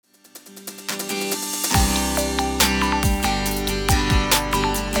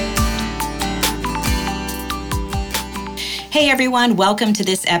Hey everyone, welcome to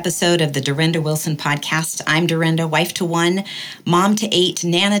this episode of the Dorinda Wilson Podcast. I'm Dorinda, wife to one, mom to 8,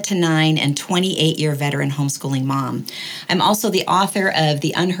 nana to 9, and 28-year veteran homeschooling mom. I'm also the author of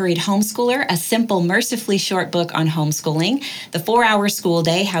The Unhurried Homeschooler, a simple, mercifully short book on homeschooling, The 4-Hour School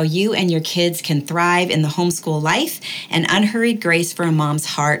Day, How You and Your Kids Can Thrive in the Homeschool Life, and Unhurried Grace for a Mom's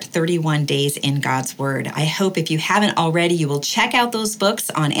Heart, 31 Days in God's Word. I hope if you haven't already, you will check out those books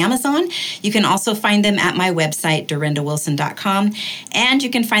on Amazon. You can also find them at my website, dorindawilson.com. And you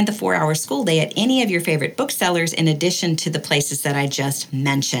can find the 4-Hour School Day at any of your favorite booksellers in addition to the places that I just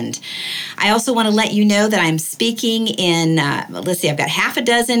mentioned. I also want to let you know that I'm speaking in, I've got half a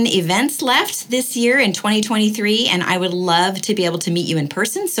dozen events left this year in 2023, and I would love to be able to meet you in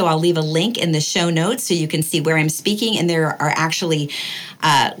person. So I'll leave a link in the show notes so you can see where I'm speaking, and there are actually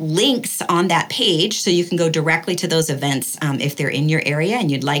links on that page so you can go directly to those events if they're in your area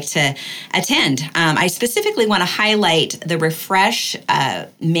and you'd like to attend. I specifically want to highlight the Refresh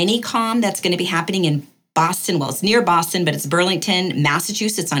mini-com that's going to be happening in Boston. Well, it's near Boston, but it's Burlington,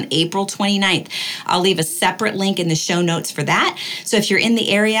 Massachusetts on April 29th. I'll leave a separate link in the show notes for that. So if you're in the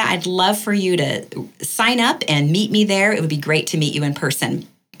area, I'd love for you to sign up and meet me there. It would be great to meet you in person.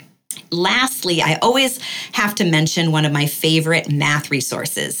 Lastly, I always have to mention one of my favorite math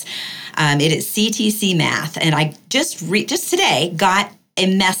resources. It is CTC Math, and I just today got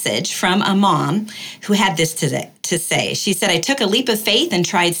a message from a mom who had this to say. She said, I took a leap of faith and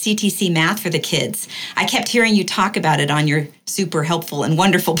tried CTC Math for the kids. I kept hearing you talk about it on your super helpful and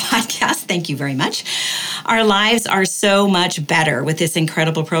wonderful podcast. Thank you very much. Our lives are so much better with this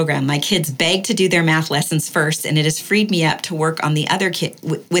incredible program. My kids beg to do their math lessons first, and it has freed me up to work on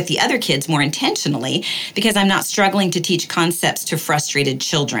with the other kids more intentionally because I'm not struggling to teach concepts to frustrated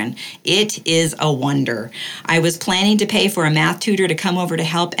children. It is a wonder. I was planning to pay for a math tutor to come over to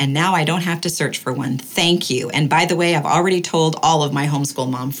help, and now I don't have to search for one. Thank you. And by the way, I've already told all of my homeschool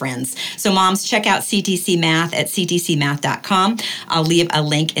mom friends. So moms, check out CTC Math at ctcmath.com. I'll leave a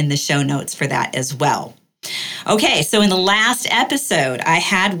link in the show notes for that as well. Okay, so in the last episode, I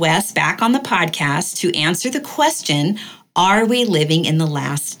had Wes back on the podcast to answer the question, are we living in the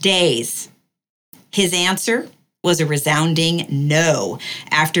last days? His answer was a resounding no,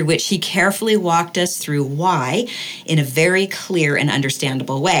 after which he carefully walked us through why in a very clear and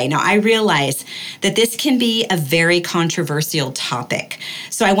understandable way. Now, I realize that this can be a very controversial topic,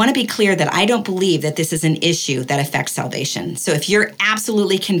 so I want to be clear that I don't believe that this is an issue that affects salvation. So if you're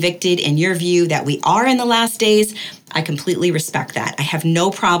absolutely convicted in your view that we are in the last days, I completely respect that. I have no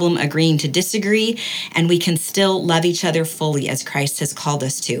problem agreeing to disagree, and we can still love each other fully as Christ has called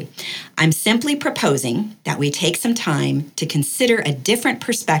us to. I'm simply proposing that we take some time to consider a different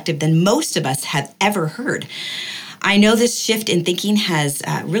perspective than most of us have ever heard. I know this shift in thinking has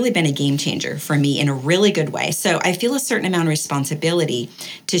really been a game changer for me in a really good way, so I feel a certain amount of responsibility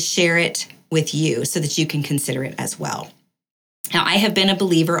to share it with you so that you can consider it as well. Now, I have been a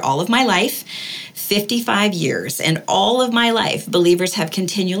believer all of my life, 55 years, and all of my life, believers have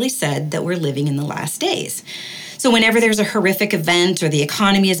continually said that we're living in the last days. So whenever there's a horrific event or the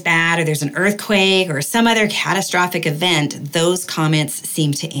economy is bad or there's an earthquake or some other catastrophic event, those comments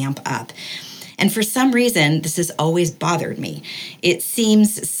seem to amp up. And for some reason, this has always bothered me. It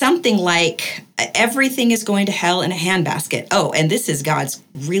seems something like everything is going to hell in a handbasket. Oh, and this is God's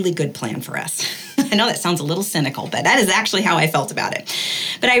really good plan for us. I know that sounds a little cynical, but that is actually how I felt about it.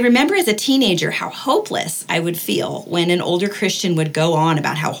 But I remember as a teenager how hopeless I would feel when an older Christian would go on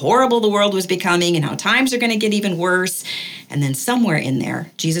about how horrible the world was becoming and how times are going to get even worse. And then somewhere in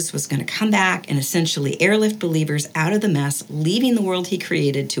there, Jesus was going to come back and essentially airlift believers out of the mess, leaving the world he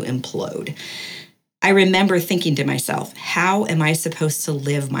created to implode. I remember thinking to myself, how am I supposed to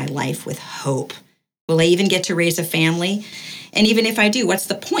live my life with hope? Will I even get to raise a family? And even if I do, what's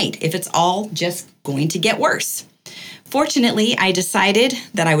the point if it's all just going to get worse? Fortunately, I decided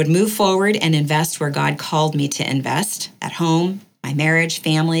that I would move forward and invest where God called me to invest, at home, my marriage,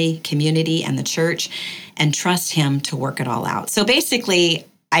 family, community, and the church, and trust Him to work it all out. So basically,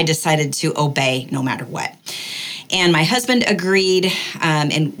 I decided to obey no matter what. And my husband agreed,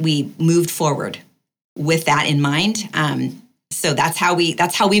 and we moved forward with that in mind. So that's how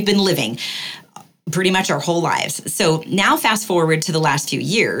we've been living pretty much our whole lives. So now fast forward to the last few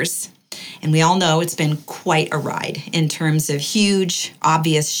years, and we all know it's been quite a ride in terms of huge,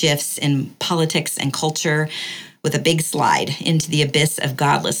 obvious shifts in politics and culture, with a big slide into the abyss of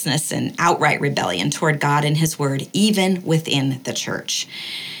godlessness and outright rebellion toward God and His Word, even within the church.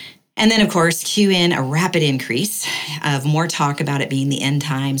 And then, of course, cue in a rapid increase of more talk about it being the end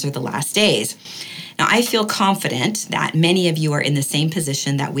times or the last days. Now, I feel confident that many of you are in the same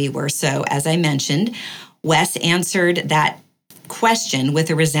position that we were. So, as I mentioned, Wes answered that question with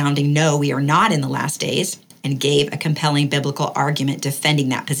a resounding no, we are not in the last days, and gave a compelling biblical argument defending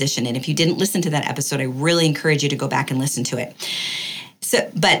that position. And if you didn't listen to that episode, I really encourage you to go back and listen to it. So,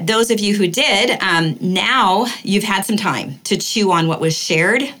 but those of you who did, now you've had some time to chew on what was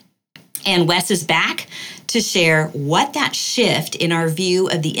shared. And Wes is back to share what that shift in our view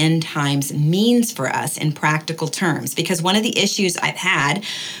of the end times means for us in practical terms. Because one of the issues I've had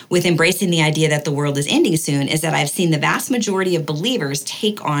with embracing the idea that the world is ending soon is that I've seen the vast majority of believers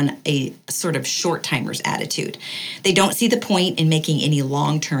take on a sort of short-timers attitude. They don't see the point in making any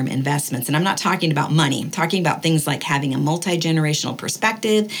long-term investments. And I'm not talking about money. I'm talking about things like having a multi-generational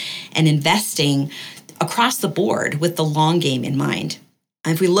perspective and investing across the board with the long game in mind.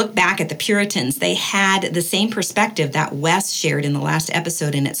 If we look back at the Puritans, they had the same perspective that Wes shared in the last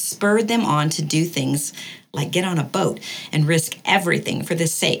episode, and it spurred them on to do things like get on a boat and risk everything for the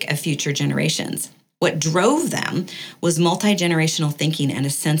sake of future generations. What drove them was multi-generational thinking and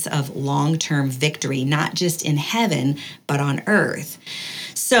a sense of long-term victory, not just in heaven, but on earth.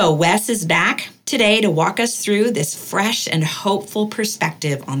 So Wes is back today to walk us through this fresh and hopeful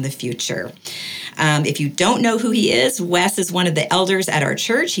perspective on the future. If you don't know who he is, Wes is one of the elders at our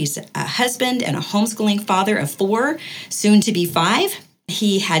church. He's a husband and a homeschooling father of 4, soon to be 5.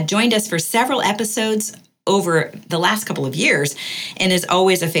 He had joined us for several episodes over the last couple of years and is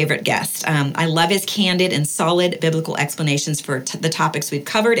always a favorite guest. I love his candid and solid biblical explanations for the topics we've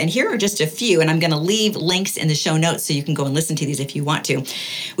covered. And here are just a few, and I'm going to leave links in the show notes so you can go and listen to these if you want to.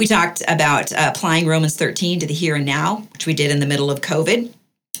 We talked about applying Romans 13 to the here and now, which we did in the middle of COVID.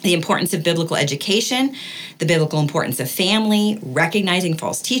 The importance of biblical education, the biblical importance of family, recognizing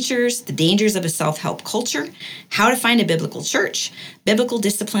false teachers, the dangers of a self-help culture, how to find a biblical church, biblical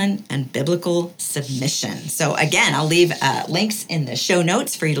discipline, and biblical submission. So again, I'll leave links in the show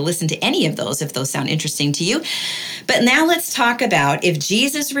notes for you to listen to any of those if those sound interesting to you. But now let's talk about if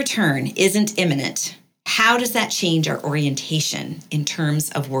Jesus' return isn't imminent, how does that change our orientation in terms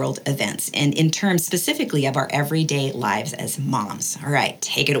of world events and in terms specifically of our everyday lives as moms? All right,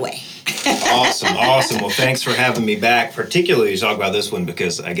 take it away. Awesome. Well, thanks for having me back, particularly to talk about this one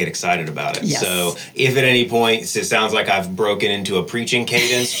because I get excited about it. Yes. So if at any point it sounds like I've broken into a preaching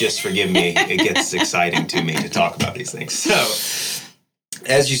cadence, just forgive me. It gets exciting to me to talk about these things. So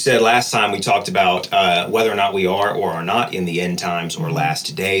as you said last time, we talked about whether or not we are or are not in the end times or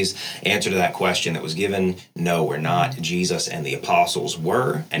last days. Answer to that question that was given, no, we're not. Jesus and the apostles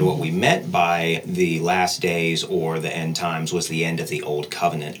were. And what we meant by the last days or the end times was the end of the old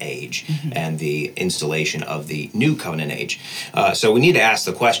covenant age and the installation of the new covenant age. So we need to ask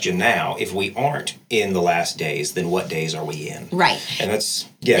the question now, if we aren't in the last days, then what days are we in? Right. And that's,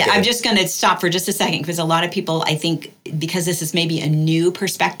 I'm just going to stop for just a second because a lot of people, I think, because this is maybe a new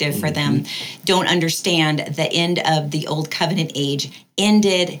perspective for them, don't understand the end of the Old Covenant age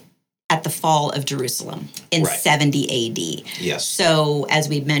ended at the fall of Jerusalem in 70 AD. Yes. So as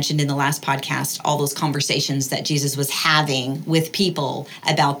we mentioned in the last podcast, all those conversations that Jesus was having with people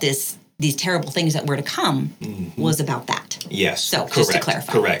about these terrible things that were to come was about that. Yes. So correct, just to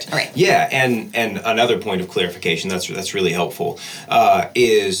clarify. Correct. All right. Yeah, and another point of clarification that's really helpful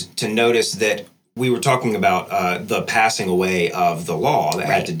is to notice that we were talking about the passing away of the law that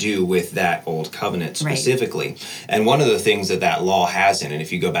had to do with that old covenant specifically. And one of the things that law has in it,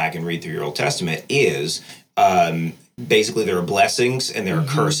 if you go back and read through your Old Testament, is basically there are blessings and there are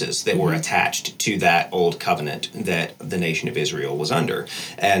curses that were attached to that old covenant that the nation of Israel was under.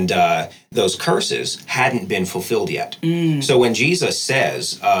 And those curses hadn't been fulfilled yet. So when Jesus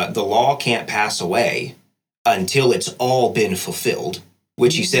says the law can't pass away until it's all been fulfilled,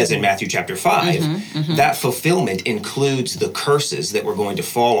 which he says in Matthew chapter 5, that fulfillment includes the curses that were going to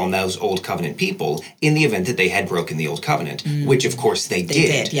fall on those old covenant people in the event that they had broken the old covenant, which of course they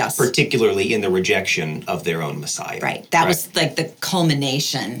did, yes. Particularly in the rejection of their own Messiah. Right. That was like the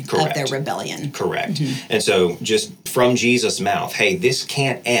culmination of their rebellion. Correct. And so just from Jesus' mouth, hey, this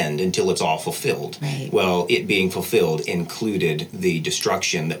can't end until it's all fulfilled. Right. Well, it being fulfilled included the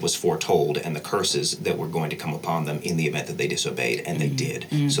destruction that was foretold and the curses that were going to come upon them in the event that they disobeyed, and they did.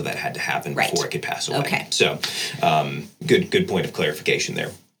 So that had to happen before it could pass away. Okay. So good point of clarification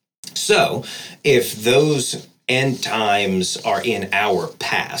there. So if those end times are in our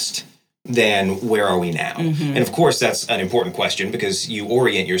past, then where are we now? And of course, that's an important question because you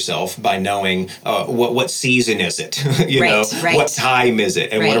orient yourself by knowing what season is it? What time is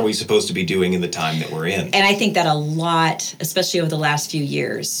it? And what are we supposed to be doing in the time that we're in? And I think that a lot, especially over the last few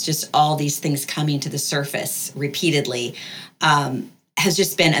years, just all these things coming to the surface repeatedly, has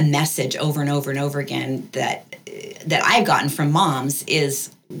just been a message over and over and over again that I've gotten from moms is,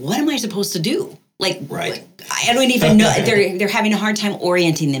 what am I supposed to do? Right. I don't even know. They're having a hard time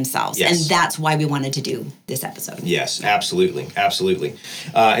orienting themselves. Yes. And that's why we wanted to do this episode. Yes, absolutely. Absolutely.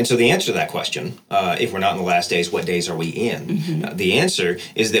 And so the answer to that question, if we're not in the last days, what days are we in? The answer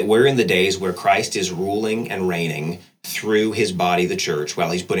is that we're in the days where Christ is ruling and reigning through his body, the church,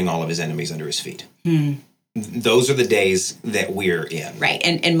 while he's putting all of his enemies under his feet. Those are the days that we're in. Right.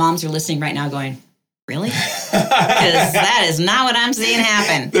 And moms are listening right now going, really? Because that is not what I'm seeing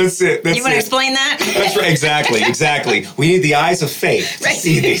happen. That's it. You want to explain that? That's right. Exactly. We need the eyes of faith to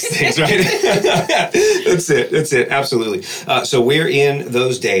see these things, right? That's it. Absolutely. So we're in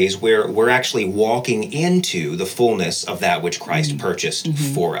those days where we're actually walking into the fullness of that which Christ purchased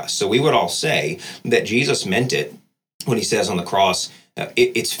for us. So we would all say that Jesus meant it when he says on the cross,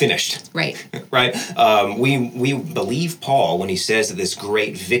 it's finished. Right. Right. We believe Paul when he says that this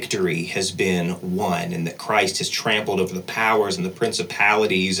great victory has been won and that Christ has trampled over the powers and the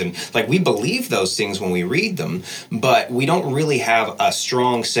principalities. And we believe those things when we read them, but we don't really have a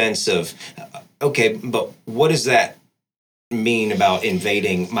strong sense of, okay, but what does that mean about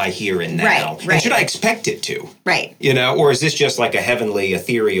invading my here and now? Right. And should I expect it to? Right. Or is this just like a heavenly,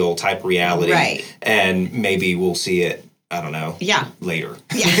 ethereal type reality? Right. And maybe we'll see it, I don't know. Yeah. Later.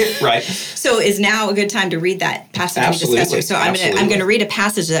 Yeah. Right. So is now a good time to read that passage Absolutely. we discussed? So I'm Absolutely. going to read a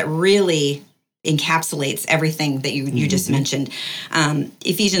passage that really encapsulates everything that you just mentioned.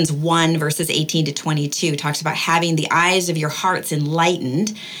 Ephesians 1 verses 18 to 22 talks about having the eyes of your hearts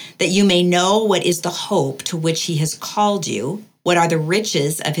enlightened, that you may know what is the hope to which he has called you, what are the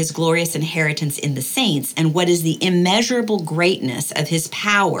riches of his glorious inheritance in the saints, and what is the immeasurable greatness of his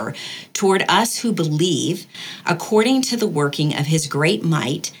power toward us who believe, according to the working of his great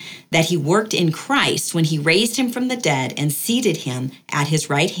might, that he worked in Christ when he raised him from the dead and seated him at his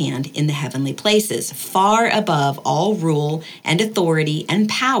right hand in the heavenly places, far above all rule and authority and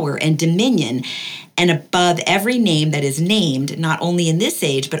power and dominion, and above every name that is named, not only in this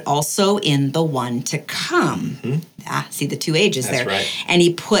age, but also in the one to come. See the two ages That's there. right. And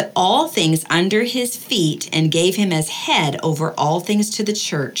he put all things under his feet and gave him as head over all things to the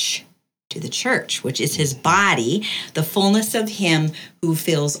church, which is his body, the fullness of him who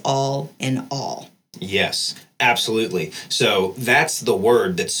fills all in all. Yes, absolutely. So that's the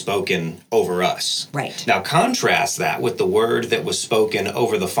word that's spoken over us. Right. Now contrast that with the word that was spoken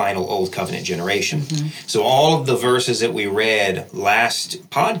over the final Old Covenant generation. So all of the verses that we read last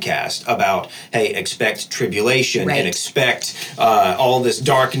podcast about, hey, expect tribulation Right. and expect all this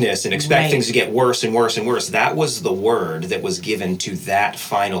darkness and expect Right. things to get worse and worse and worse. That was the word that was given to that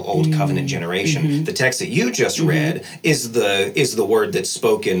final Old Covenant generation. The text that you just read is the word that's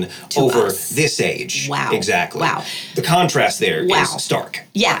spoken over us. this age. Wow. Exactly. Wow. The contrast there is stark.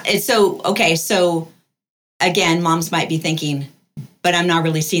 Yeah. And so again, moms might be thinking, but I'm not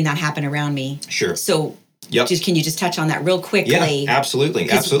really seeing that happen around me. Sure. So Yep. can you just touch on that real quickly? Yeah, absolutely.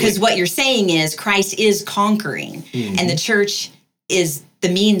 Because what you're saying is Christ is conquering, and the church is the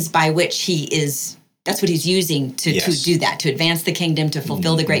means by which he is. That's what he's using to do that, to advance the kingdom, to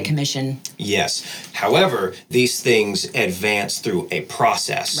fulfill the Great Commission. Yes. However, these things advance through a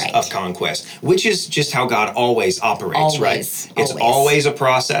process Right. of conquest, which is just how God always operates, right? It's always a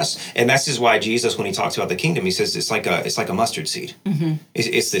process, and that's just why Jesus, when he talks about the kingdom, he says it's like a mustard seed.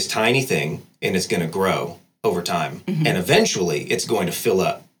 It's this tiny thing, and it's going to grow over time, and eventually it's going to fill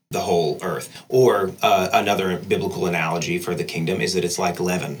up the whole earth. Or another biblical analogy for the kingdom is that it's like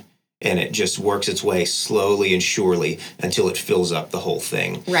leaven. And it just works its way slowly and surely until it fills up the whole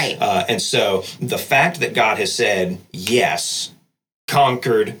thing. Right. And so the fact that God has said, yes,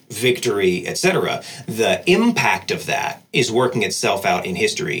 conquered, victory, etc., the impact of that is working itself out in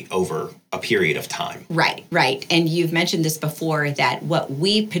history over a period of time. Right. And you've mentioned this before, that what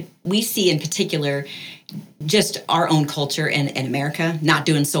we see in particular, just our own culture in America not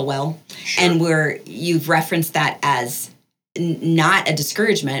doing so well. Sure. And you've referenced that as not a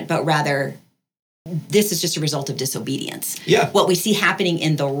discouragement, but rather this is just a result of disobedience. Yeah. What we see happening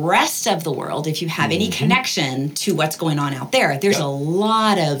in the rest of the world, if you have any connection to what's going on out there's a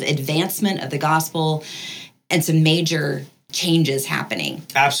lot of advancement of the gospel and some major changes happening.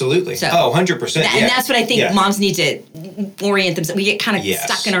 Absolutely. So, 100%. And that's what I think moms need to orient themselves. We get kind of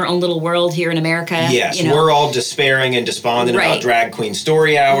stuck in our own little world here in America. Yes, we're all despairing and despondent about Drag Queen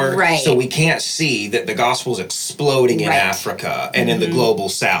Story Hour. Right. So we can't see that the gospel's exploding in Africa and in the global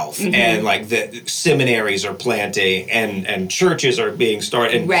south. And like the seminaries are planting and churches are being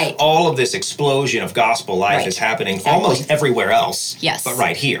started. And all of this explosion of gospel life is happening almost everywhere else. Yes. But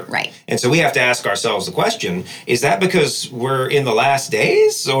right here. Right. And so we have to ask ourselves the question, is that because we're in the last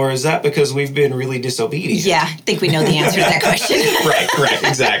days, or is that because we've been really disobedient? Yeah, I think we know the answer to that question. Right,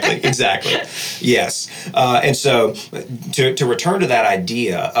 exactly. Yes. And so to return to that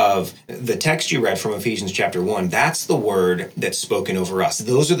idea of the text you read from Ephesians chapter 1, that's the word that's spoken over us.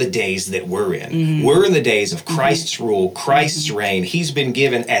 Those are the days that we're in. Mm-hmm. We're in the days of Christ's rule, Christ's reign. He's been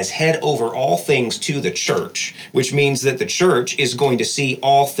given as head over all things to the church, which means that the church is going to see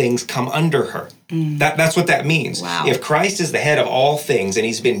all things come under her. That's what that means. Wow. If Christ is the head of all things and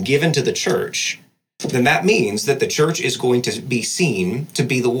he's been given to the church, then that means that the church is going to be seen to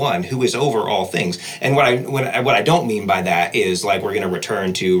be the one who is over all things. And what I don't mean by that is like we're going to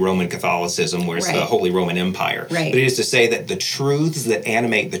return to Roman Catholicism, where it's the Holy Roman Empire. Right. But it is to say that the truths that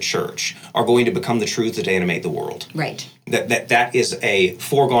animate the church are going to become the truths that animate the world. Right. That is a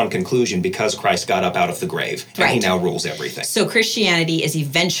foregone conclusion because Christ got up out of the grave and he now rules everything. So Christianity is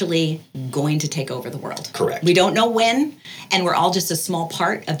eventually going to take over the world. Correct. We don't know when, and we're all just a small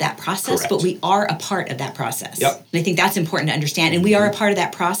part of that process, Correct. but we are a part of that process. Yep. And I think that's important to understand, and we are a part of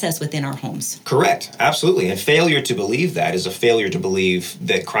that process within our homes. Correct. Absolutely. And failure to believe that is a failure to believe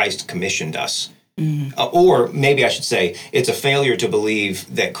that Christ commissioned us. Or maybe I should say, it's a failure to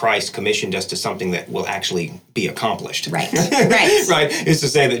believe that Christ commissioned us to something that will actually be accomplished. Right, right. Right. It's to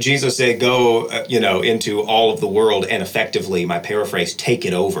say that Jesus said, go, into all of the world and effectively, my paraphrase, take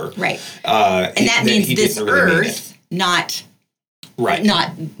it over. Right. And that means this earth, not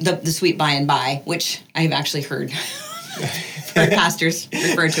the sweet by and by, which I've actually heard. Pastors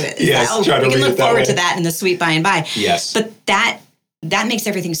refer to it. Yes, we can look forward to that in the sweet by and by. Yes. But that makes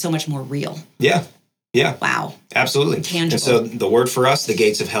everything so much more real. Yeah. Yeah. Wow. Absolutely. Tangible. And so the word for us, the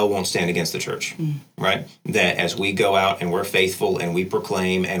gates of hell won't stand against the church, right? That as we go out and we're faithful and we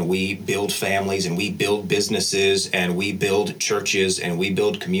proclaim and we build families and we build businesses and we build churches and we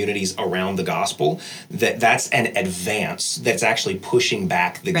build communities around the gospel, that's an advance that's actually pushing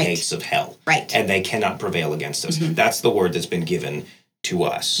back the gates of hell. Right. And they cannot prevail against us. That's the word that's been given to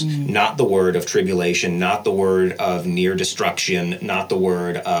us, not the word of tribulation, not the word of near destruction, not the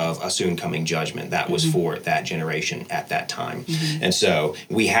word of a soon coming judgment. That was for that generation at that time. And so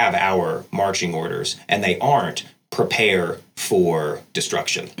we have our marching orders, and they aren't prepare for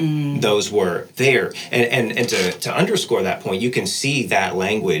destruction. Those were there. And to underscore that point, you can see that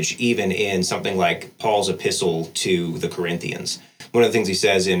language even in something like Paul's epistle to the Corinthians. One of the things he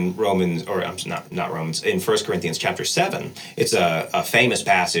says in Romans, or not Romans, in 1 Corinthians chapter 7, it's a famous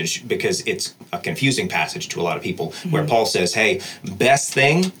passage because it's a confusing passage to a lot of people, where Paul says, hey, best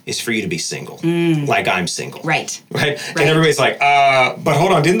thing is for you to be single, like I'm single. Right. And everybody's like, but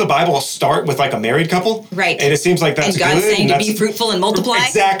hold on, didn't the Bible start with like a married couple? Right. And it seems like that's good. And God's good. saying to be fruitful and multiply?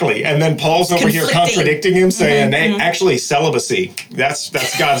 Exactly. And then Paul's over here contradicting him, saying, hey, actually, celibacy, that's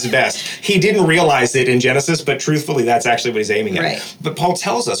God's best. He didn't realize it in Genesis, but truthfully, that's actually what he's aiming at. Right. But Paul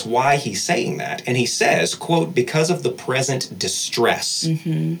tells us why he's saying that. And he says, quote, because of the present distress.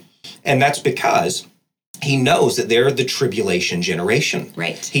 And that's because he knows that they're the tribulation generation.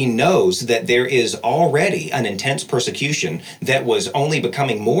 Right. He knows that there is already an intense persecution that was only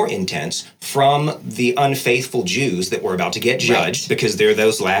becoming more intense from the unfaithful Jews that were about to get judged, because they're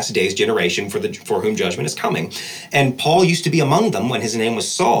those last days generation for whom judgment is coming. And Paul used to be among them when his name was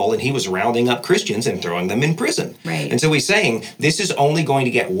Saul, and he was rounding up Christians and throwing them in prison. Right. And so he's saying this is only going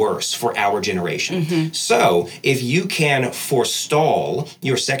to get worse for our generation. So if you can forestall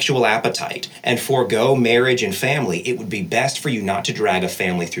your sexual appetite and forego marriage and family, it would be best for you not to drag a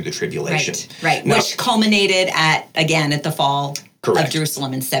family through the tribulation. Right. Now, which culminated at the fall of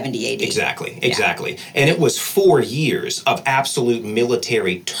Jerusalem in 70 AD. Exactly. And it was 4 years of absolute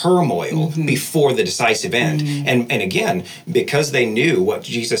military turmoil before the decisive end. And again, because they knew what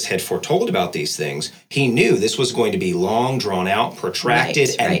Jesus had foretold about these things, he knew this was going to be long, drawn out,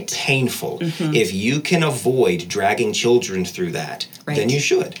 protracted, and painful. If you can avoid dragging children through that, then you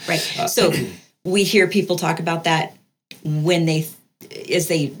should. Right. So we hear people talk about that as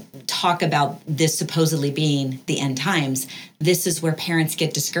they talk about this supposedly being the end times. This is where parents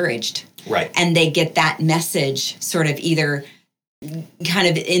get discouraged. Right. And they get that message sort of either kind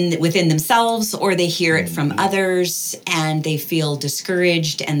of within themselves, or they hear it from others and they feel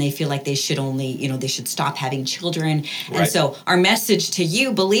discouraged and they feel like they should only, they should stop having children. And so our message to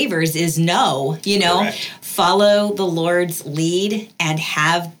you believers is no, follow the Lord's lead and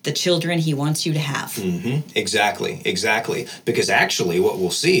have the children he wants you to have. Exactly. Because actually what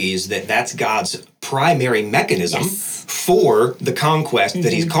we'll see is that that's God's primary mechanism for the conquest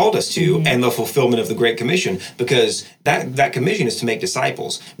that he's called us to and the fulfillment of the Great Commission, because that commission is to make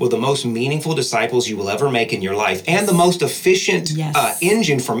disciples. Well, the most meaningful disciples you will ever make in your life and the most efficient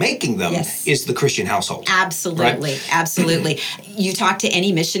engine for making them is the Christian household. Absolutely. Right? Absolutely. You talk to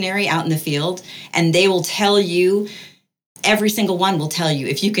any missionary out in the field and they will tell you, every single one will tell you,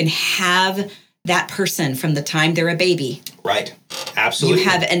 if you can have that person from the time they're a baby. Right. Absolutely. You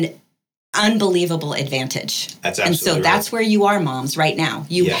have an unbelievable advantage. That's absolutely And so right. That's where you are, moms, right now.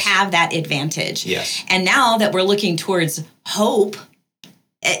 You have that advantage. Yes. And now that we're looking towards hope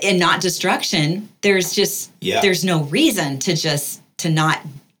and not destruction, there's just there's no reason to not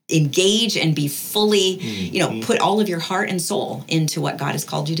engage and be fully, put all of your heart and soul into what God has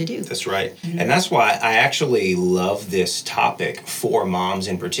called you to do. That's right. And that's why I actually love this topic for moms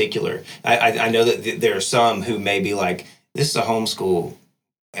in particular. I know that there are some who may be like, this is a homeschool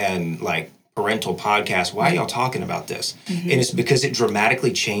and like parental podcast. Why are y'all talking about this? And it's because it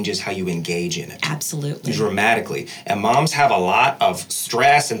dramatically changes how you engage in it. Absolutely. Dramatically. And moms have a lot of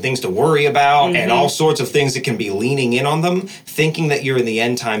stress and things to worry about and all sorts of things that can be leaning in on them. Thinking that you're in the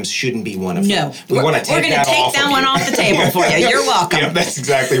end times shouldn't be one of them. We're going to take that one off the table for you. You're welcome. Yeah, that's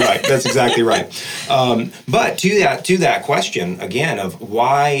exactly right. That's exactly right. But to that question again of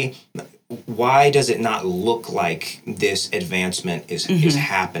why does it not look like this advancement is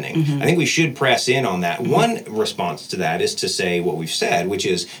happening? I think we should press in on that. One response to that is to say what we've said, which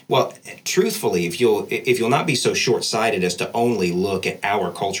is, well, truthfully, if you'll not be so short-sighted as to only look at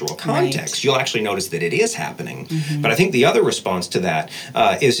our cultural context, you'll actually notice that it is happening. But I think the other response to that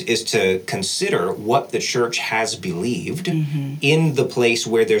is to consider what the church has believed in the place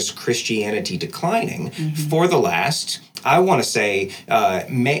where there's Christianity declining for the last, I want to say,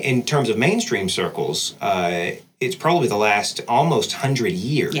 in terms of mainstream circles, it's probably the last almost 100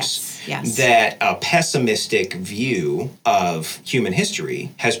 years that a pessimistic view of human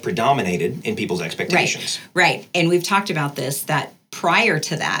history has predominated in people's expectations. Right. And we've talked about this, that prior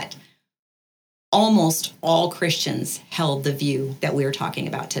to that, almost all Christians held the view that we're talking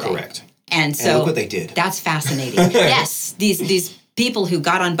about today. Correct. And so look what they did. That's fascinating. Yes, these people who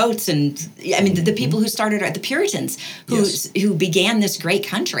got on boats, and I mean the people who started, the Puritans who began this great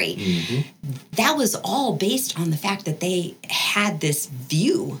country. That was all based on the fact that they had this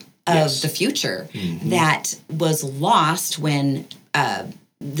view of the future that was lost when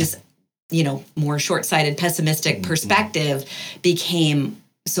this more short-sighted, pessimistic perspective became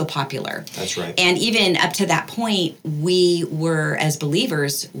so popular. That's right. And even up to that point, we were, as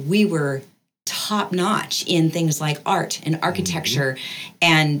believers, we were top-notch in things like art and architecture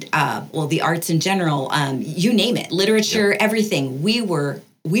and the arts in general, you name it, literature, everything. We were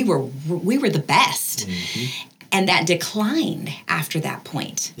the best. And that declined after that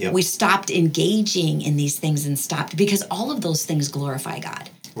point. We stopped engaging in these things and stopped, because all of those things glorify God.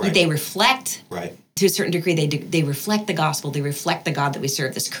 Right. They reflect, to a certain degree, they reflect the gospel. They reflect the God that we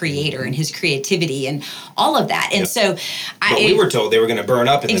serve, this creator and his creativity and all of that. And so we were told they were going to burn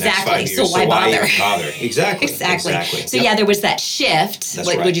up in the next 5 years. So why bother? Exactly. So there was that shift.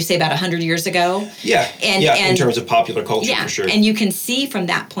 What would you say, about 100 years ago? And in terms of popular culture, for sure. And you can see from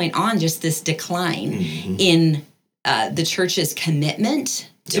that point on just this decline in the church's commitment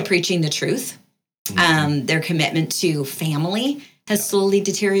to preaching the truth, their commitment to family has slowly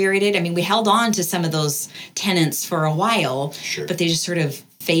deteriorated. I mean, we held on to some of those tenets for a while, but they just sort of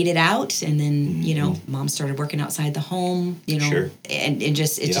faded out. And then, mom started working outside the home, and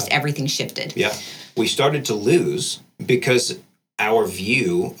just everything shifted. Yeah. We started to lose because our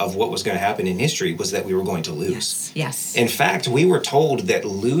view of what was going to happen in history was that we were going to lose. Yes. In fact, we were told that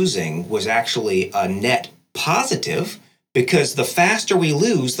losing was actually a net positive, because the faster we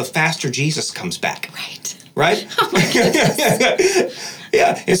lose, the faster Jesus comes back. Right? Oh my goodness.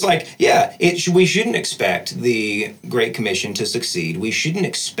 It's like, we shouldn't expect the Great Commission to succeed. We shouldn't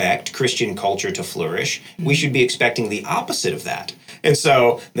expect Christian culture to flourish. We should be expecting the opposite of that. And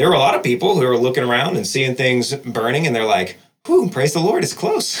so there are a lot of people who are looking around and seeing things burning, and they're like, whew, praise the Lord, it's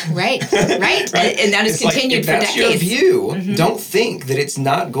close. Right. And that has continued for decades. If that's your view, don't think that it's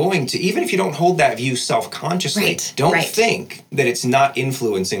not going to, even if you don't hold that view self-consciously, don't think that it's not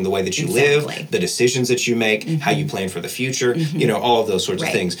influencing the way that you live, the decisions that you make, how you plan for the future, all of those sorts of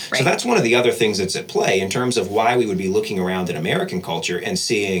things. So that's one of the other things that's at play in terms of why we would be looking around at American culture and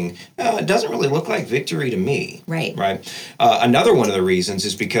seeing, it doesn't really look like victory to me. Right. Another one of the reasons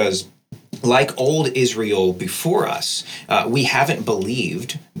is because like old Israel before us, we haven't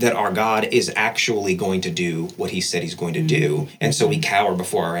believed that our God is actually going to do what he said he's going to do. And so we cower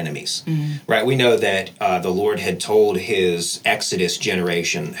before our enemies, right? We know that the Lord had told his Exodus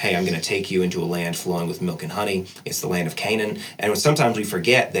generation, hey, I'm going to take you into a land flowing with milk and honey. It's the land of Canaan. And sometimes we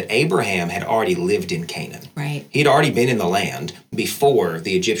forget that Abraham had already lived in Canaan. Right. He'd already been in the land before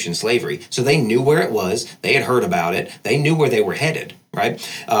the Egyptian slavery. So they knew where it was. They had heard about it. They knew where they were headed. Right?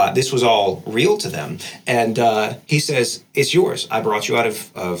 This was all real to them. And he says, it's yours. I brought you out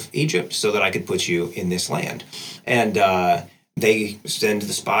of Egypt so that I could put you in this land. And they send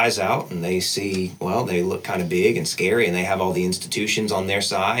the spies out and they see, well, they look kind of big and scary and they have all the institutions on their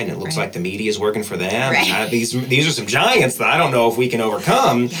side and it looks like the media is working for them. Right. These are some giants that I don't know if we can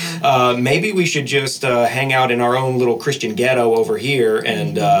overcome. Yeah. Maybe we should just hang out in our own little Christian ghetto over here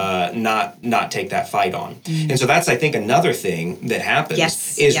and not take that fight on. And so that's, I think, another thing that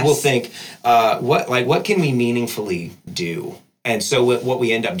happens we'll think, what can we meaningfully do? And so what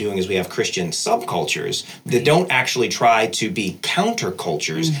we end up doing is we have Christian subcultures that don't actually try to be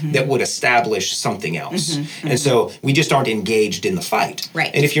countercultures that would establish something else. And so we just aren't engaged in the fight. Right.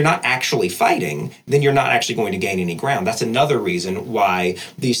 And if you're not actually fighting, then you're not actually going to gain any ground. That's another reason why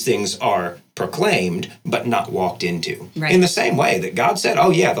these things are proclaimed but not walked into. Right. In the same way that God said, oh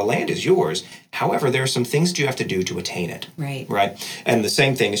yeah, the land is yours. However, there are some things that you have to do to attain it. Right. Right. And the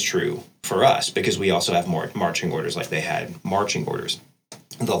same thing is true for us because we also have more marching orders like they had marching orders.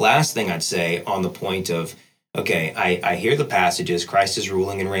 The last thing I'd say on the point of, okay, I hear the passages, Christ is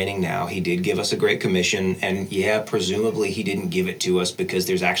ruling and reigning now. He did give us a great commission, and presumably he didn't give it to us because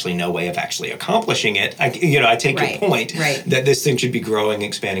there's actually no way of actually accomplishing it. I take your point that this thing should be growing,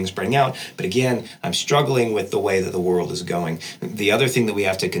 expanding, spreading out. But again, I'm struggling with the way that the world is going. The other thing that we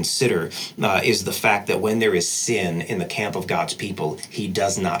have to consider is the fact that when there is sin in the camp of God's people, he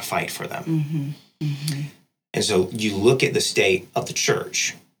does not fight for them. And so you look at the state of the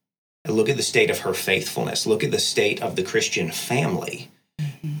church, look at the state of her faithfulness. Look at the state of the Christian family.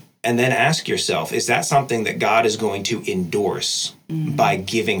 And then ask yourself, is that something that God is going to endorse by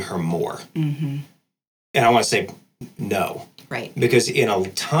giving her more? And I want to say no. Right. Because in a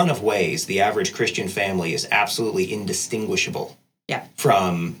ton of ways, the average Christian family is absolutely indistinguishable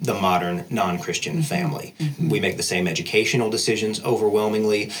from the modern non-Christian family. We make the same educational decisions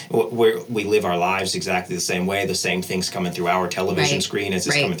overwhelmingly. We live our lives exactly the same way. The same things coming through our television screen as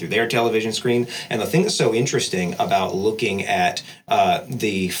is coming through their television screen. And the thing that's so interesting about looking at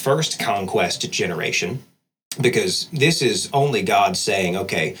the first conquest generation, because this is only God saying,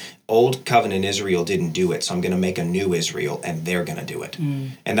 okay, old covenant Israel didn't do it, so I'm going to make a new Israel, and they're going to do it.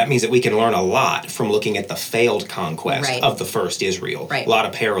 And that means that we can learn a lot from looking at the failed conquest of the first Israel. A lot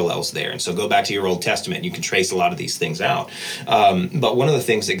of parallels there. And so go back to your Old Testament, and you can trace a lot of these things out. But one of the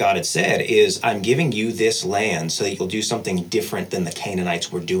things that God had said is, I'm giving you this land so that you'll do something different than the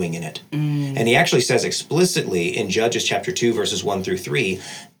Canaanites were doing in it. And he actually says explicitly in Judges chapter 2, verses 1 through 3,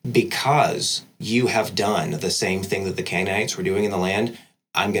 because you have done the same thing that the Canaanites were doing in the land,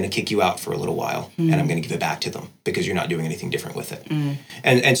 I'm going to kick you out for a little while, and I'm going to give it back to them because you're not doing anything different with it.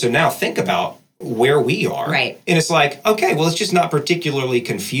 And so now think about where we are. Right. And it's like, okay, well, it's just not particularly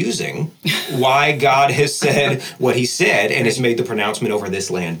confusing why God has said what he said and has made the pronouncement over this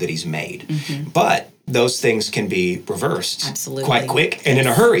land that he's made. But those things can be reversed quite quick and in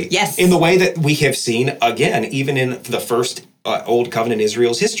a hurry. Yes. In the way that we have seen, again, even in the first Old Covenant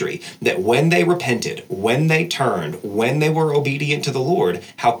Israel's history, that when they repented, when they turned, when they were obedient to the Lord,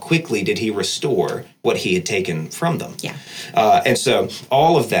 how quickly did he restore what he had taken from them. And so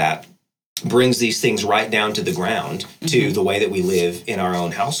all of that brings these things right down to the ground, to the way that we live in our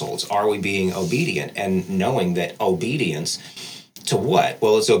own households. Are we being obedient? And knowing that obedience to what?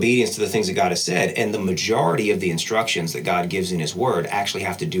 Well, it's obedience to the things that God has said, and the majority of the instructions that God gives in his word actually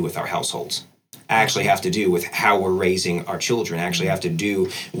have to do with our households. Actually have to do with how we're raising our children, actually have to do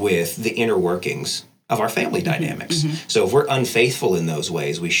with the inner workings of our family dynamics. So if we're unfaithful in those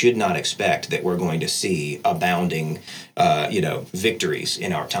ways, we should not expect that we're going to see abounding, victories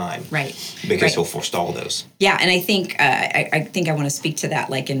in our time. Right. Because he'll forestall those. Yeah, and I think I want to speak to that,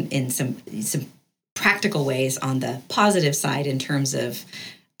 like in some practical ways on the positive side, in terms of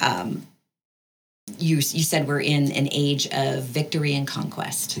you said we're in an age of victory and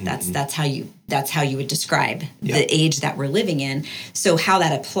conquest. That's how you would describe the age that we're living in. So how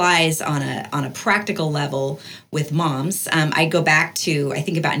that applies on a practical level with moms, I go back to, I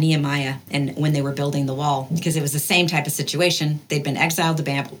think about Nehemiah and when they were building the wall, because it was the same type of situation. They'd been exiled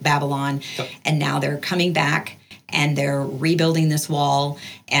to Babylon, and now they're coming back and they're rebuilding this wall.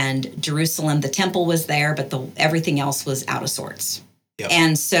 And Jerusalem, the temple was there, but everything else was out of sorts. Yep.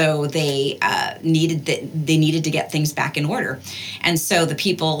 And so they needed to get things back in order. And so the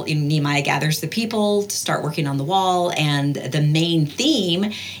people, Nehemiah gathers the people to start working on the wall. And the main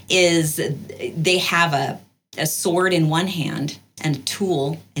theme is they have a sword in one hand and a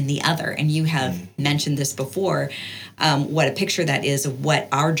tool in the other. And you have mentioned this before, what a picture that is of what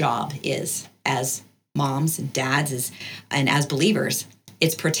our job is as moms and dads and as believers.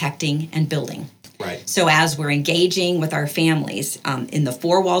 It's protecting and building. Right. So as we're engaging with our families in the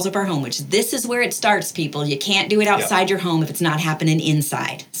four walls of our home, which this is where it starts, people. You can't do it outside your home if it's not happening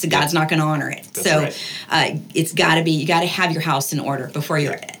inside. So God's not going to honor it. That's so right. It's got to be, you got to have your house in order before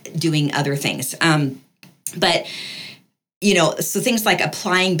you're doing other things. But, so things like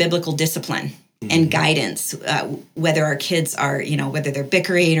applying biblical discipline and guidance, whether our kids are, whether they're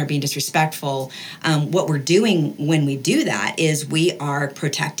bickering or being disrespectful, what we're doing when we do that is we are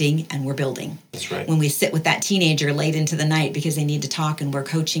protecting and we're building. That's right. When we sit with that teenager late into the night because they need to talk and we're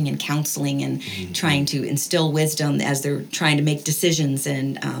coaching and counseling and trying to instill wisdom as they're trying to make decisions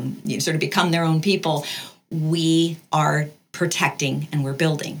and sort of become their own people, we are protecting and we're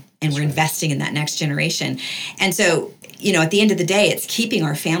building and we're investing in that next generation. And so, at the end of the day, it's keeping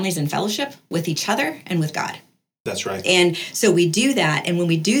our families in fellowship with each other and with God. That's right. And so we do that. And when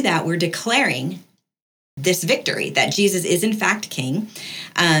we do that, we're declaring this victory that Jesus is in fact King.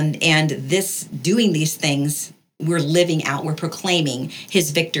 And doing these things, we're living out, we're proclaiming his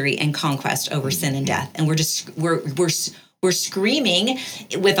victory and conquest over sin and death. And we're screaming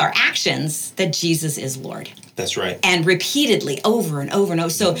with our actions that Jesus is Lord. That's right. And repeatedly, over and over and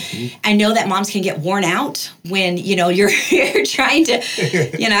over. So I know that moms can get worn out when, you're trying to,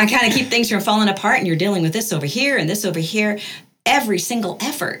 kind of keep things from falling apart and you're dealing with this over here and this over here. Every single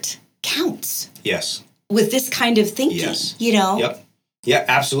effort counts. Yes. With this kind of thinking, Yes. Yep. Yeah,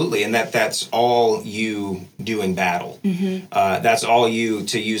 absolutely. And that's all you doing battle. That's all you,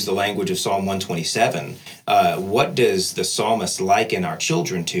 to use the language of Psalm 127. What does the psalmist liken our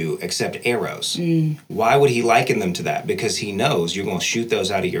children to except arrows? Why would he liken them to that? Because he knows you're going to shoot those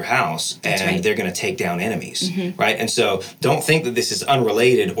out of your house and they're going to take down enemies, right? And so don't think that this is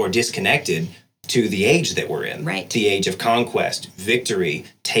unrelated or disconnected to the age that we're in, right? The age of conquest, victory,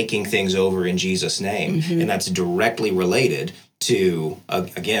 taking things over in Jesus' name. And that's directly related to,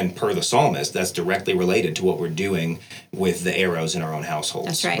 again, per the psalmist, that's directly related to what we're doing with the arrows in our own households.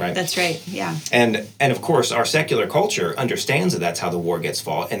 That's right. That's right. Yeah. And of course, our secular culture understands that that's how the war gets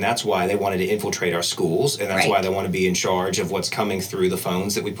fought, and that's why they wanted to infiltrate our schools, and that's why they want to be in charge of what's coming through the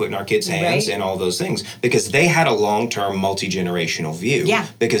phones that we put in our kids' hands and all those things, because they had a long-term, multi-generational view. Yeah.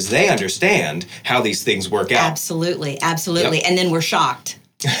 Because they understand how these things work out. Absolutely. Yep. And then we're shocked.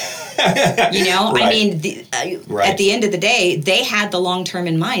 I mean, at the end of the day, they had the long term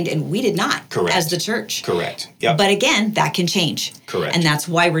in mind, and we did not. Correct. As the church. Correct. Yep. But again, that can change. Correct. And that's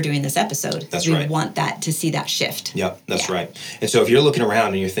why we're doing this episode. That's we right. We want to see that shift. Yep, that's right. And so if you're looking around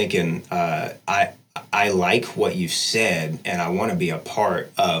and you're thinking, I like what you've said, and I want to be a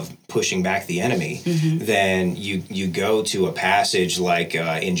part of pushing back the enemy, then you go to a passage like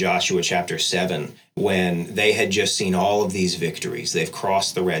in Joshua chapter 7, when they had just seen all of these victories. They've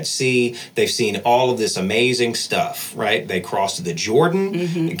crossed the Red Sea. They've seen all of this amazing stuff, right? They crossed the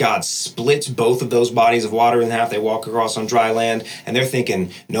Jordan. God splits both of those bodies of water in half. They walk across on dry land, and they're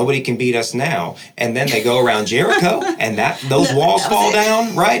thinking, nobody can beat us now. And then they go around Jericho, and those walls fall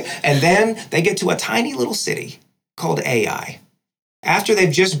down, right? And then they get to a tiny little city called Ai. After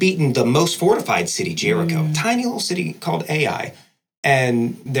they've just beaten the most fortified city, Jericho, tiny little city called Ai,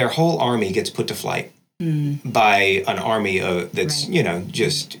 and their whole army gets put to flight by an army that's,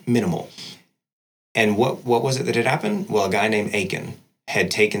 just minimal. And what was it that had happened? Well, a guy named Achan had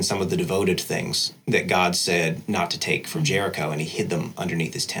taken some of the devoted things that God said not to take from Jericho, and he hid them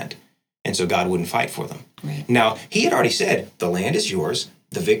underneath his tent. And so God wouldn't fight for them. Right. Now, he had already said, the land is yours,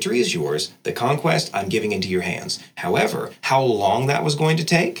 the victory is yours, the conquest I'm giving into your hands. However, how long that was going to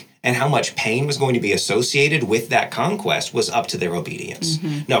take and how much pain was going to be associated with that conquest was up to their obedience.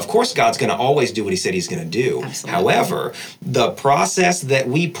 Now, of course, God's going to always do what he said he's going to do. Absolutely. However, the process that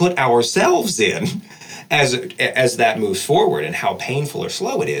we put ourselves in as that moves forward and how painful or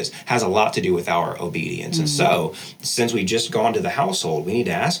slow it is has a lot to do with our obedience. And so, since we've just gone to the household, we need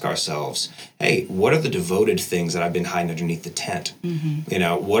to ask ourselves, hey, what are the devoted things that I've been hiding underneath the tent?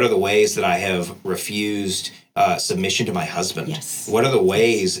 What are the ways that I have refused submission to my husband? Yes. What are the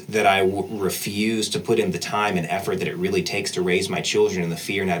ways that I refuse to put in the time and effort that it really takes to raise my children in the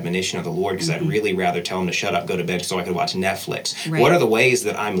fear and admonition of the Lord, because I'd really rather tell them to shut up, go to bed so I could watch Netflix? Right. What are the ways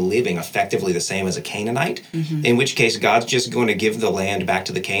that I'm living effectively the same as a Canaanite? In which case, God's just going to give the land back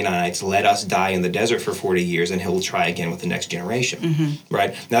to the Canaanites, let us die in the desert for 40 years, and he'll try again with the next generation.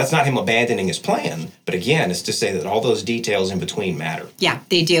 Right? Now, that's not him abandoning his plan, but again, it's to say that all those details in between matter. Yeah,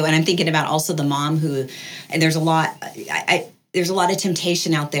 they do. And I'm thinking about also the mom who, and there's a lot, there's a lot of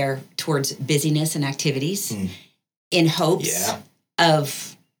temptation out there towards busyness and activities in hopes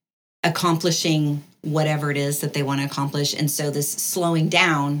of accomplishing whatever it is that they want to accomplish. And so this slowing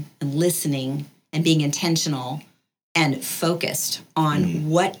down and listening and being intentional and focused on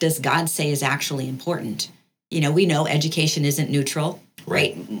what does God say is actually important. You know, we know education isn't neutral.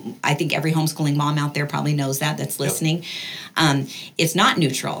 Right. I think every homeschooling mom out there probably knows that's listening. It's not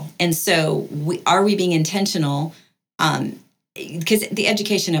neutral. And so are we being intentional? Because the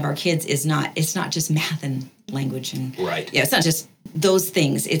education of our kids it's not just math and language and it's not just those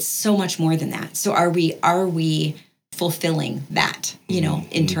things. It's so much more than that. So are we fulfilling that, you know,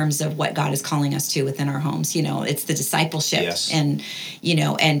 in terms of what God is calling us to within our homes? You know, it's the discipleship and, you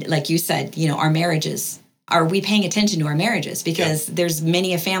know, and like you said, you know, our marriages. Are we paying attention to our marriages? Because there's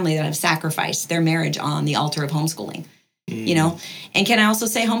many a family that have sacrificed their marriage on the altar of homeschooling, you know? And can I also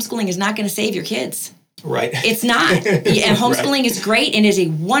say homeschooling is not going to save your kids? Right. It's not. And homeschooling is great and is a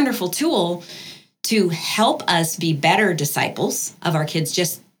wonderful tool to help us be better disciples of our kids,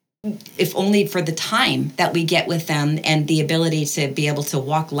 just if only for the time that we get with them and the ability to be able to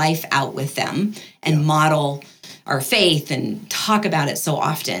walk life out with them and model our faith and talk about it so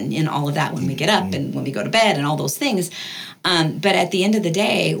often in all of that when we get up and when we go to bed and all those things. But at the end of the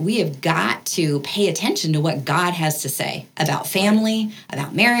day, we have got to pay attention to what God has to say about family,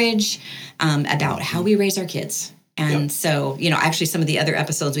 about marriage, about how we raise our kids. And so, you know, actually some of the other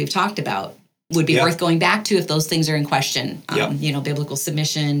episodes we've talked about would be worth going back to if those things are in question. You know, biblical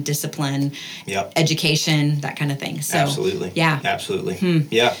submission, discipline, education, that kind of thing. So, absolutely. Yeah. Absolutely.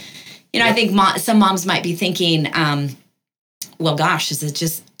 Yeah. You know, I think some moms might be thinking, well, gosh, is it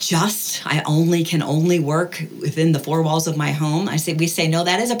just I can only work within the four walls of my home? We say, no,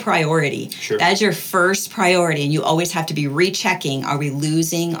 that is a priority. Sure. That is your first priority. And you always have to be rechecking, are we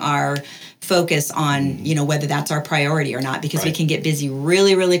losing our focus on, you know, whether that's our priority or not, because we can get busy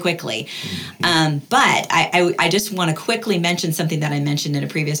really, really quickly. But I just want to quickly mention something that I mentioned in a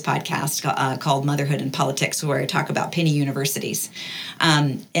previous podcast called Motherhood and Politics, where I talk about penny universities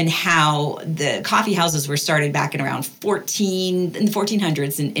and how the coffee houses were started back in around in the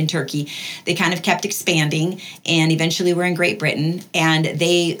 1400s in Turkey. They kind of kept expanding and eventually were in Great Britain. And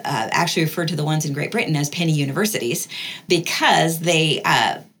they actually referred to the ones in Great Britain as penny universities because they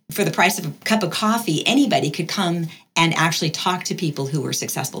for the price of a cup of coffee, anybody could come and actually talk to people who were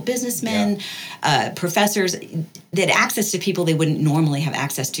successful businessmen, professors, that had access to people they wouldn't normally have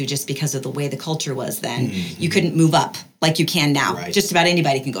access to just because of the way the culture was then. You couldn't move up like you can now. Just about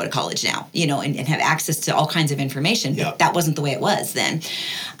anybody can go to college now, you know, and have access to all kinds of information. But that wasn't the way it was then.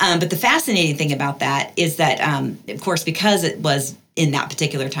 But the fascinating thing about that is that, of course, because it was in that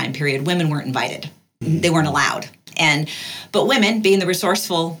particular time period, women weren't invited. They weren't allowed. But women, being the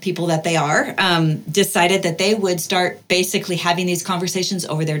resourceful people that they are, decided that they would start basically having these conversations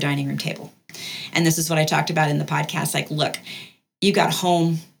over their dining room table. And this is what I talked about in the podcast. Like, look, you got a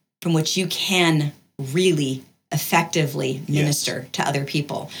home from which you can really effectively minister to other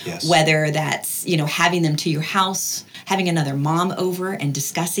people, whether that's, you know, having them to your house, having another mom over and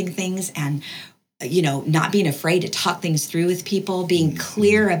discussing things and, you know, not being afraid to talk things through with people, being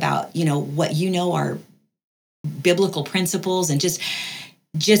clear about, you know, what you know are biblical principles, and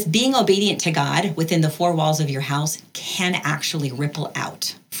just being obedient to God within the four walls of your house can actually ripple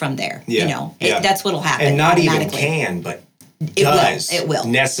out from there. You know, that's what'll happen. And not even can, but it will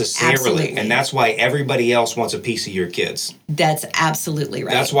necessarily. Absolutely. And that's why everybody else wants a piece of your kids. That's absolutely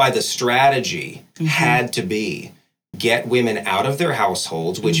right. That's why the strategy had to be get women out of their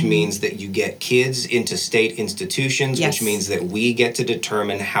households, which means that you get kids into state institutions, which means that we get to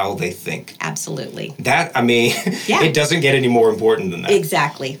determine how they think. Absolutely. That, I mean, it doesn't get any more important than that.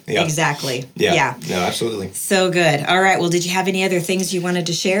 Exactly. Exactly. Yeah. No, absolutely. So good. All right. Well, did you have any other things you wanted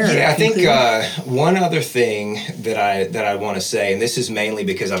to share? Yeah, I think one other thing that I want to say, and this is mainly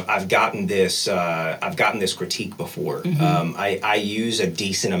because I've gotten this critique before. I use a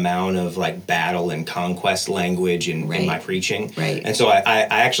decent amount of like battle and conquest language in my preaching. And so I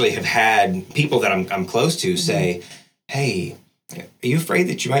actually have had people that I'm close to say, hey, Are you afraid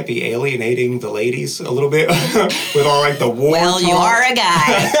that you might be alienating the ladies a little bit with all like the war Well, talk? you are a guy.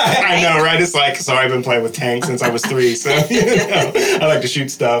 I know, right? It's like, sorry, I've been playing with tanks since I was 3, so I like to shoot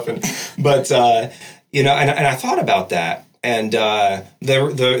stuff. But I thought about that. And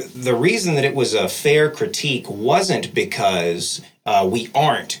the reason that it was a fair critique wasn't because we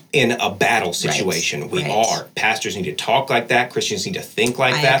aren't in a battle situation. We are. Pastors need to talk like that. Christians need to think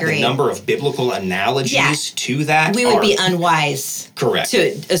like that. Agree. The number of biblical analogies to that we would be unwise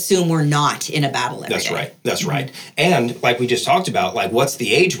to assume we're not in a battle every day. That's right. And like we just talked about, like what's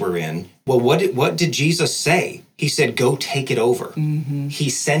the age we're in? Well, what did Jesus say? He said, go take it over.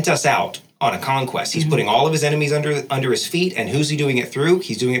 He sent us out on a conquest. He's putting all of his enemies under his feet. And who's he doing it through?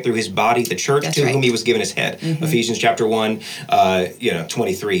 He's doing it through his body, the church, whom he was given his head. Ephesians chapter 1,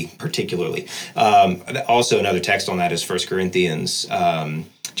 23 particularly. Also another text on that is 1 Corinthians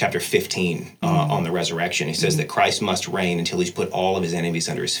chapter 15 on the resurrection. He says that Christ must reign until he's put all of his enemies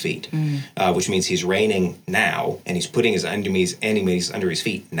under his feet, which means he's reigning now, and he's putting his enemies under his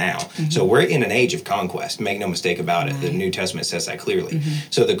feet now. So we're in an age of conquest. Make no mistake about it. The New Testament says that clearly.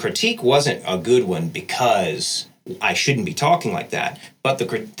 So the critique wasn't a good one because I shouldn't be talking like that. But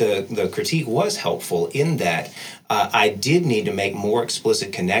the critique was helpful in that I did need to make more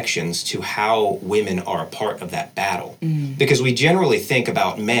explicit connections to how women are a part of that battle. Because we generally think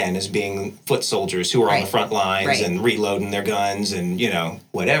about men as being foot soldiers who are on the front lines and reloading their guns and,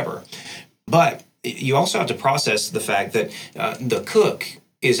 whatever. But you also have to process the fact that the cook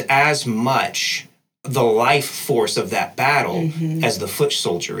is as much the life force of that battle as the foot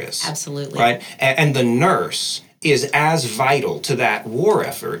soldier is. Absolutely. Right? And the nurse is as vital to that war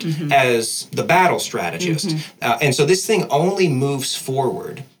effort as the battle strategist. And so this thing only moves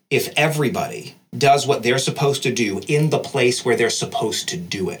forward if everybody does what they're supposed to do in the place where they're supposed to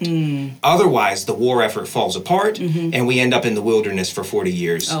do it. Otherwise, the war effort falls apart, and we end up in the wilderness for 40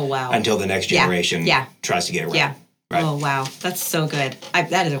 years until the next generation tries to get it right. Right. Oh, wow. That's so good.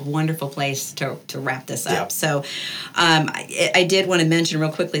 That is a wonderful place to wrap this up. Yep. So I did want to mention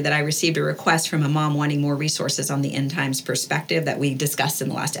real quickly that I received a request from a mom wanting more resources on the end times perspective that we discussed in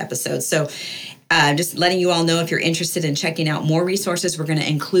the last episode. So just letting you all know if you're interested in checking out more resources, we're going to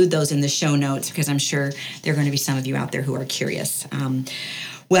include those in the show notes because I'm sure there are going to be some of you out there who are curious.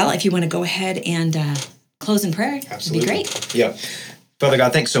 Well, if you want to go ahead and close in prayer, it'd be great. Yeah. Father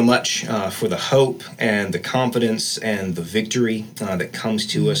God, thanks so much for the hope and the confidence and the victory that comes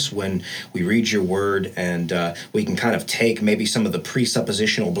to us when we read your word, and we can kind of take maybe some of the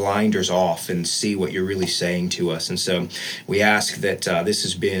presuppositional blinders off and see what you're really saying to us. And so we ask that this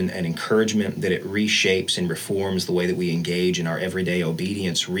has been an encouragement, that it reshapes and reforms the way that we engage in our everyday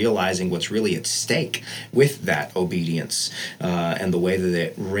obedience, realizing what's really at stake with that obedience and the way that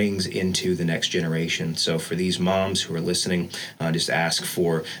it rings into the next generation. So for these moms who are listening, just ask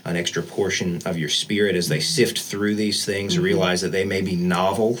for an extra portion of your spirit as they sift through these things, realize that they may be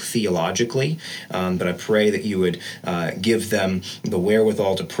novel theologically, but I pray that you would give them the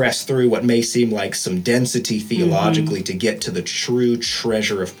wherewithal to press through what may seem like some density theologically to get to the true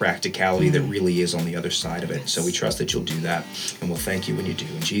treasure of practicality that really is on the other side of it. So we trust that you'll do that, and we'll thank you when you do.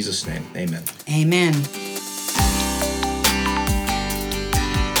 In Jesus' name, amen. Amen.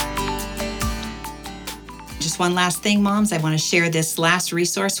 Just one last thing, moms. I want to share this last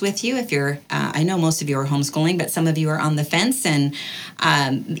resource with you. If you're, I know most of you are homeschooling, but some of you are on the fence. And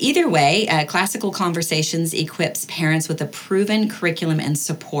either way, Classical Conversations equips parents with a proven curriculum and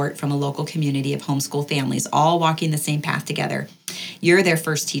support from a local community of homeschool families, all walking the same path together. You're their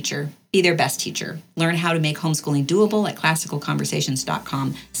first teacher. Be their best teacher. Learn how to make homeschooling doable at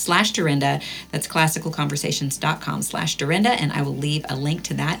classicalconversations.com/Dorinda. That's classicalconversations.com/Dorinda, and I will leave a link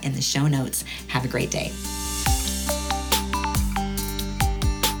to that in the show notes. Have a great day.